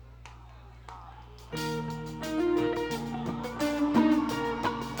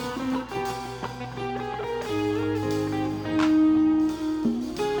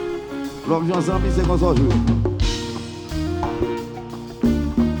L'objet ensemble, c'est qu'on s'en joue.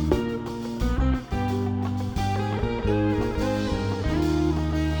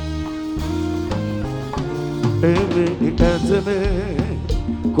 Aimer et être aimé,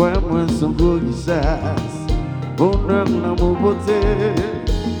 quoi moins sans gorissas, bonheur, l'amour, beauté,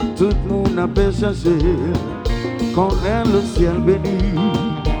 tout le monde a pu chercher, qu'on ait le ciel béni,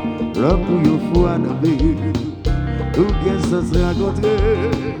 le bouillon fou à la vie, tout bien ça se rencontrer,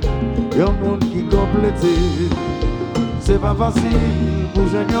 y'a un monde qui complète, c'est pas facile pour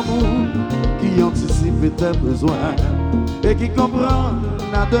jeune amour qui anticipe tes besoins et qui comprend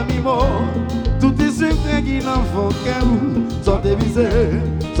à demi-mot. Tout est secret qui n'en font qu'un ou sortez visé,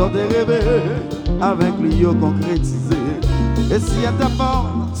 sortez rêvé, avec lui au concrétisé. Et si à ta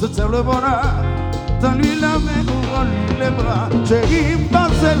porte se tient le bonheur, dans lui la main ou en lui les bras, chérie,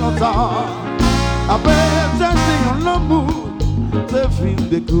 passez longtemps. Après chercher l'amour, c'est fin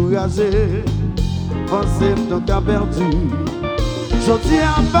découragé, pensez ton cas perdu. Chanter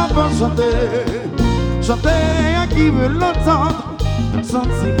à papa chanter, chanter à qui veut l'entendre.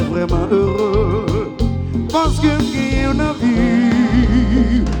 Sentir vraiment heureux parce que rien n'a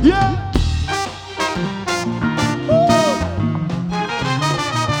vu. Yeah.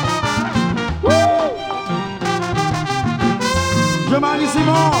 Je Marie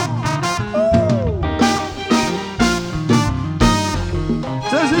Simon.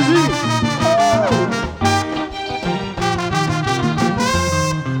 C'est Gigi.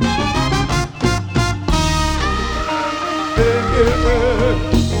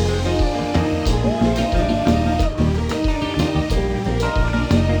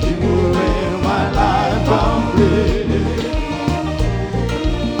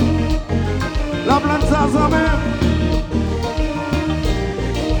 La plante ça s'en même.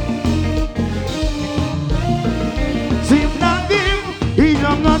 Si m'nadim, il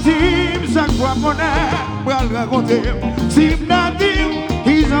j'en m'nadim, chaque fois qu'on est, pour le raconter. Si m'nadim,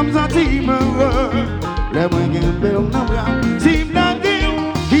 il j'en m'nadim heureux, les moyens de m'nadim. Si m'nadim,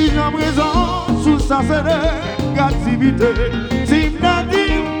 il j'en présent, sous sa créativité. Si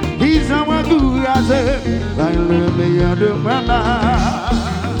m'nadim, il j'en m'encouragé, dans le meilleur de ma life.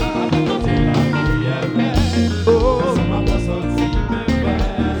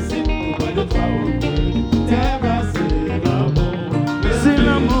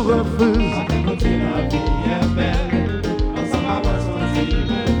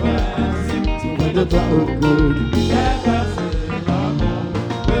 De toi au good.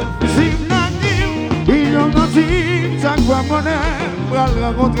 Si m'nadim, ils ont menti, chaque fois qu'on est, pour le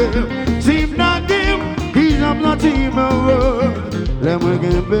rencontrer. Si m'nadim, ils ont menti, heureux, les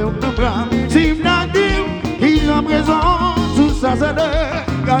moyens de me bras. Si m'nadim, ils ont raison, tout ça c'est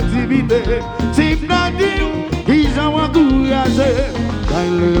de l'activité. Si m'nadim, ils ont encouragé, dans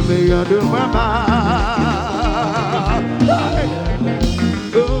le meilleur de maman.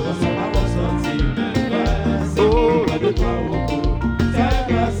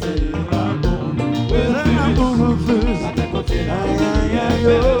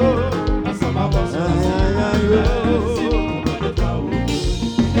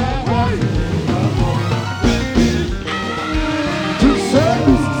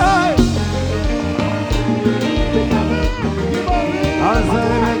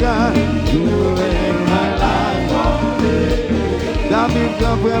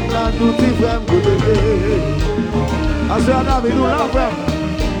 Tout y frère me côté. Asya David nous la frère.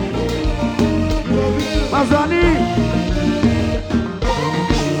 Mazani.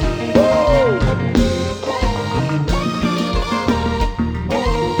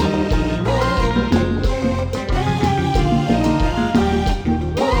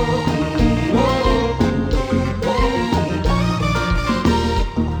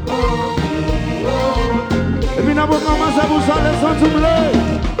 Et puis nous avons commencé à vous saluer sans oublier.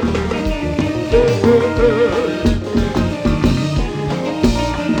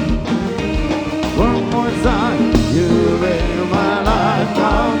 One more time, you made my life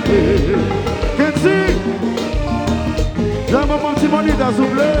complete. Can see? J'aime mon petit monite à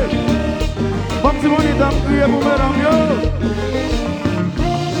souffler. Mon petit monite à prier pour mesdames yo.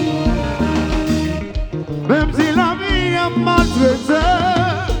 Même si la vie est maltraitée,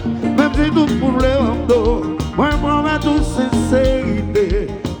 même si tout pour les hommes, moi je promets toute sincérité.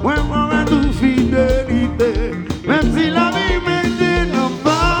 Moi je promets toute fidélité. Même si la vie m'est en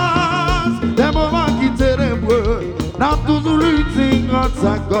face, des moments qui te rébreux, n'a toujours lutté contre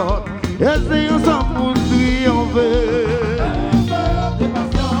sa corde. Essayons ensemble pour triompher. De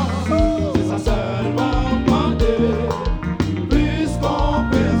patience, c'est sa seule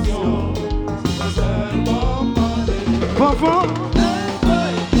fond.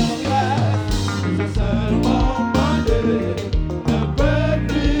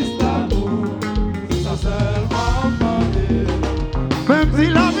 Même si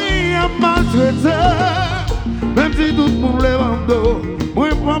la vie est maltraitée, même si tout le monde est bandeau, moi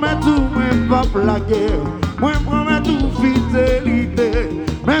je promets tout, moi je pas blaguer, moi je promets tout fidélité.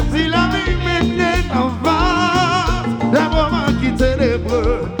 Même si la vie m'était en face, des moments qui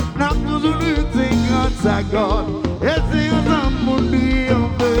ténébreux, n'a toujours lutté grâce sa God, et c'est un homme pour lui en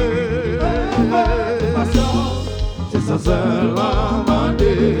fait. C'est ça seulement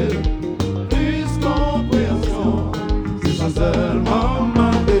mandé, plus compréhension, c'est ça seulement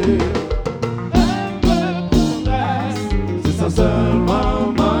mandé. C'est ça seulement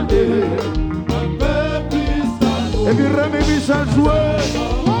mandé, un peu plus d'amour. Et puis Rémi Michel jouer.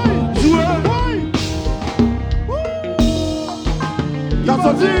 T'as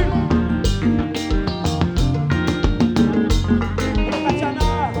sorti?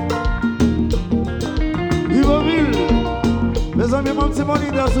 Yvonville, mes amis, mon petit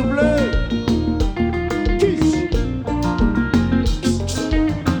leader, s'il vous plaît. Kiss.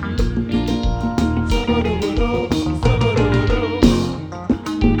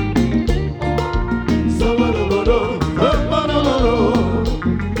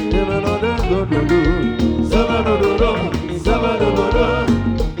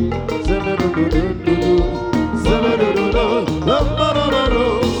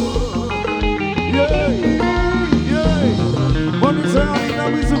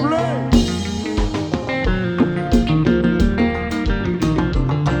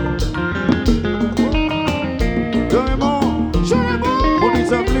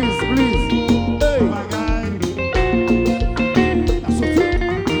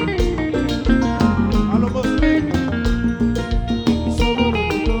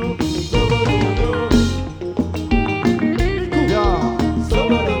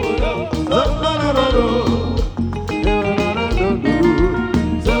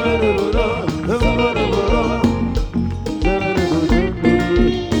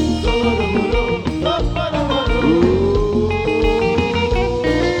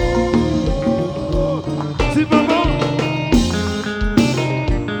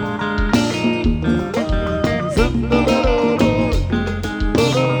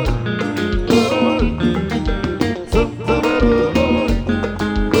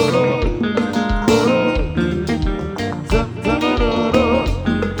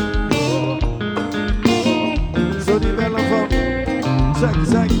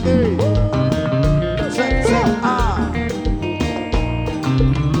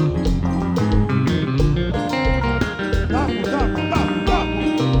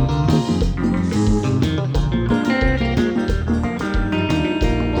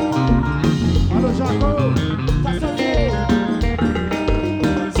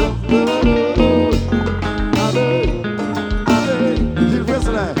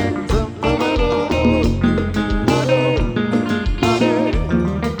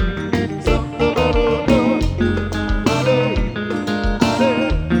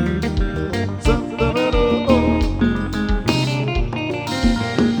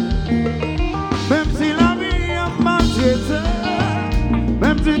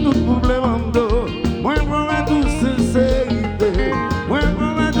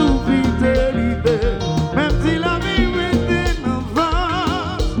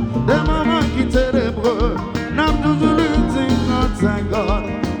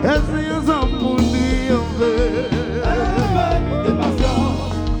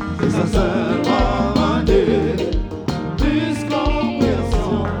 Plus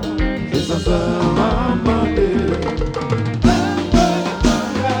compréhension, c'est ça.